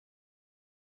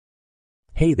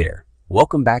Hey there,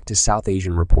 welcome back to South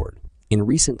Asian Report. In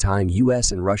recent time,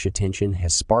 US and Russia tension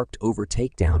has sparked over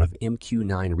takedown of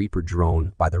MQ-9 Reaper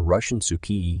drone by the Russian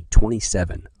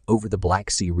Sukhoi-27 over the Black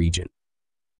Sea region.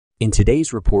 In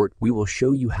today's report, we will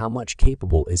show you how much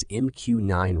capable is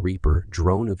MQ-9 Reaper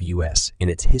drone of US and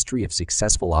its history of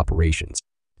successful operations.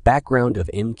 Background of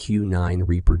MQ-9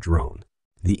 Reaper drone.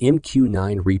 The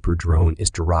MQ-9 Reaper drone is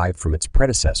derived from its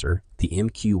predecessor, the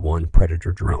MQ-1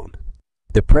 Predator drone.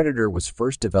 The Predator was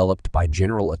first developed by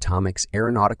General Atomics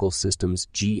Aeronautical Systems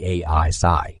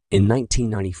GAISI in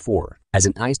 1994 as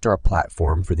an ISTAR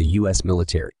platform for the U.S.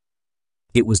 military.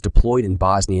 It was deployed in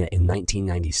Bosnia in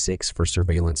 1996 for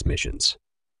surveillance missions.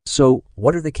 So,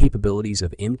 what are the capabilities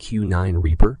of MQ-9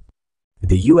 Reaper?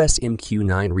 The U.S.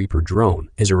 MQ-9 Reaper drone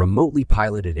is a remotely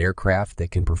piloted aircraft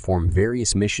that can perform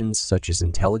various missions such as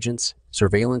intelligence,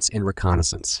 surveillance, and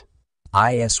reconnaissance.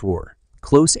 ISWR,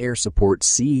 Close Air Support,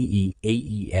 CEE,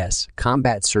 AES,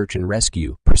 Combat Search and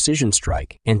Rescue, Precision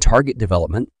Strike, and Target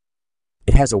Development.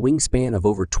 It has a wingspan of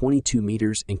over 22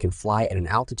 meters and can fly at an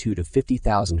altitude of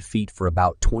 50,000 feet for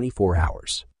about 24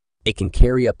 hours. It can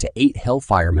carry up to 8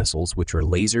 Hellfire missiles, which are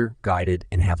laser-guided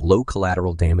and have low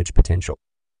collateral damage potential.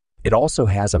 It also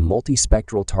has a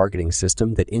multispectral targeting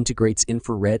system that integrates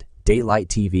infrared, daylight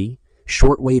TV,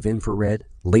 shortwave infrared,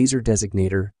 laser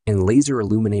designator, and laser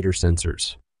illuminator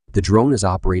sensors. The drone is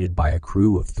operated by a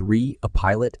crew of 3, a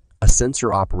pilot, a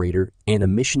sensor operator, and a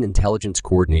mission intelligence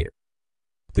coordinator.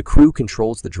 The crew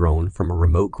controls the drone from a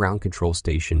remote ground control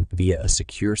station via a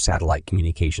secure satellite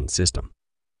communication system.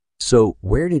 So,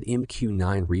 where did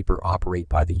MQ-9 Reaper operate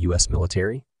by the U.S.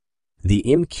 military? The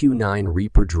MQ-9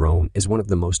 Reaper drone is one of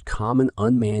the most common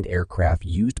unmanned aircraft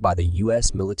used by the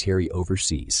U.S. military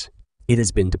overseas. It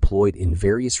has been deployed in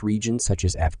various regions such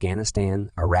as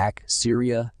Afghanistan, Iraq,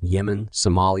 Syria, Yemen,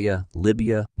 Somalia,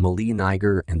 Libya, Mali,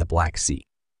 Niger, and the Black Sea.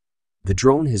 The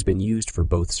drone has been used for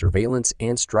both surveillance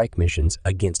and strike missions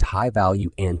against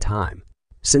high-value and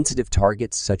time-sensitive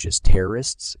targets such as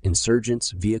terrorists,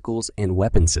 insurgents, vehicles, and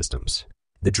weapon systems.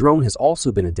 The drone has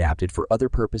also been adapted for other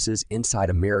purposes inside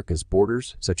America's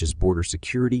borders, such as border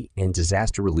security and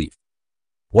disaster relief.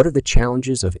 What are the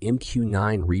challenges of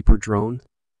MQ-9 Reaper drone?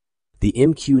 The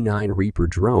MQ-9 Reaper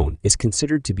drone is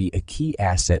considered to be a key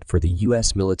asset for the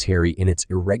U.S. military in its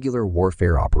irregular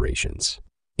warfare operations.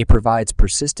 It provides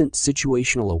persistent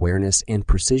situational awareness and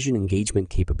precision engagement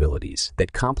capabilities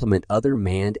that complement other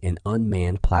manned and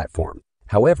unmanned platforms.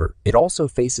 However, it also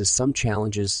faces some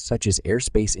challenges such as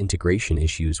airspace integration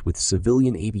issues with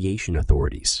civilian aviation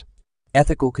authorities,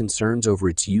 ethical concerns over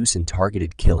its use in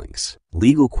targeted killings,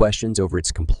 legal questions over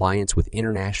its compliance with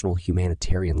international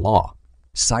humanitarian law,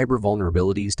 cyber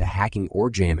vulnerabilities to hacking or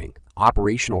jamming,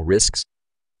 operational risks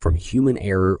from human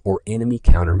error or enemy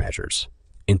countermeasures,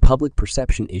 and public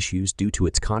perception issues due to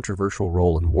its controversial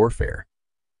role in warfare.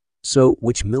 So,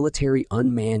 which military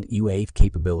unmanned UAV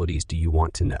capabilities do you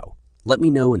want to know? Let me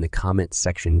know in the comments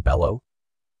section below.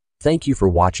 Thank you for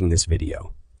watching this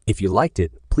video. If you liked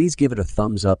it, please give it a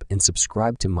thumbs up and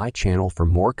subscribe to my channel for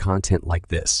more content like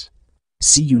this.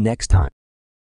 See you next time.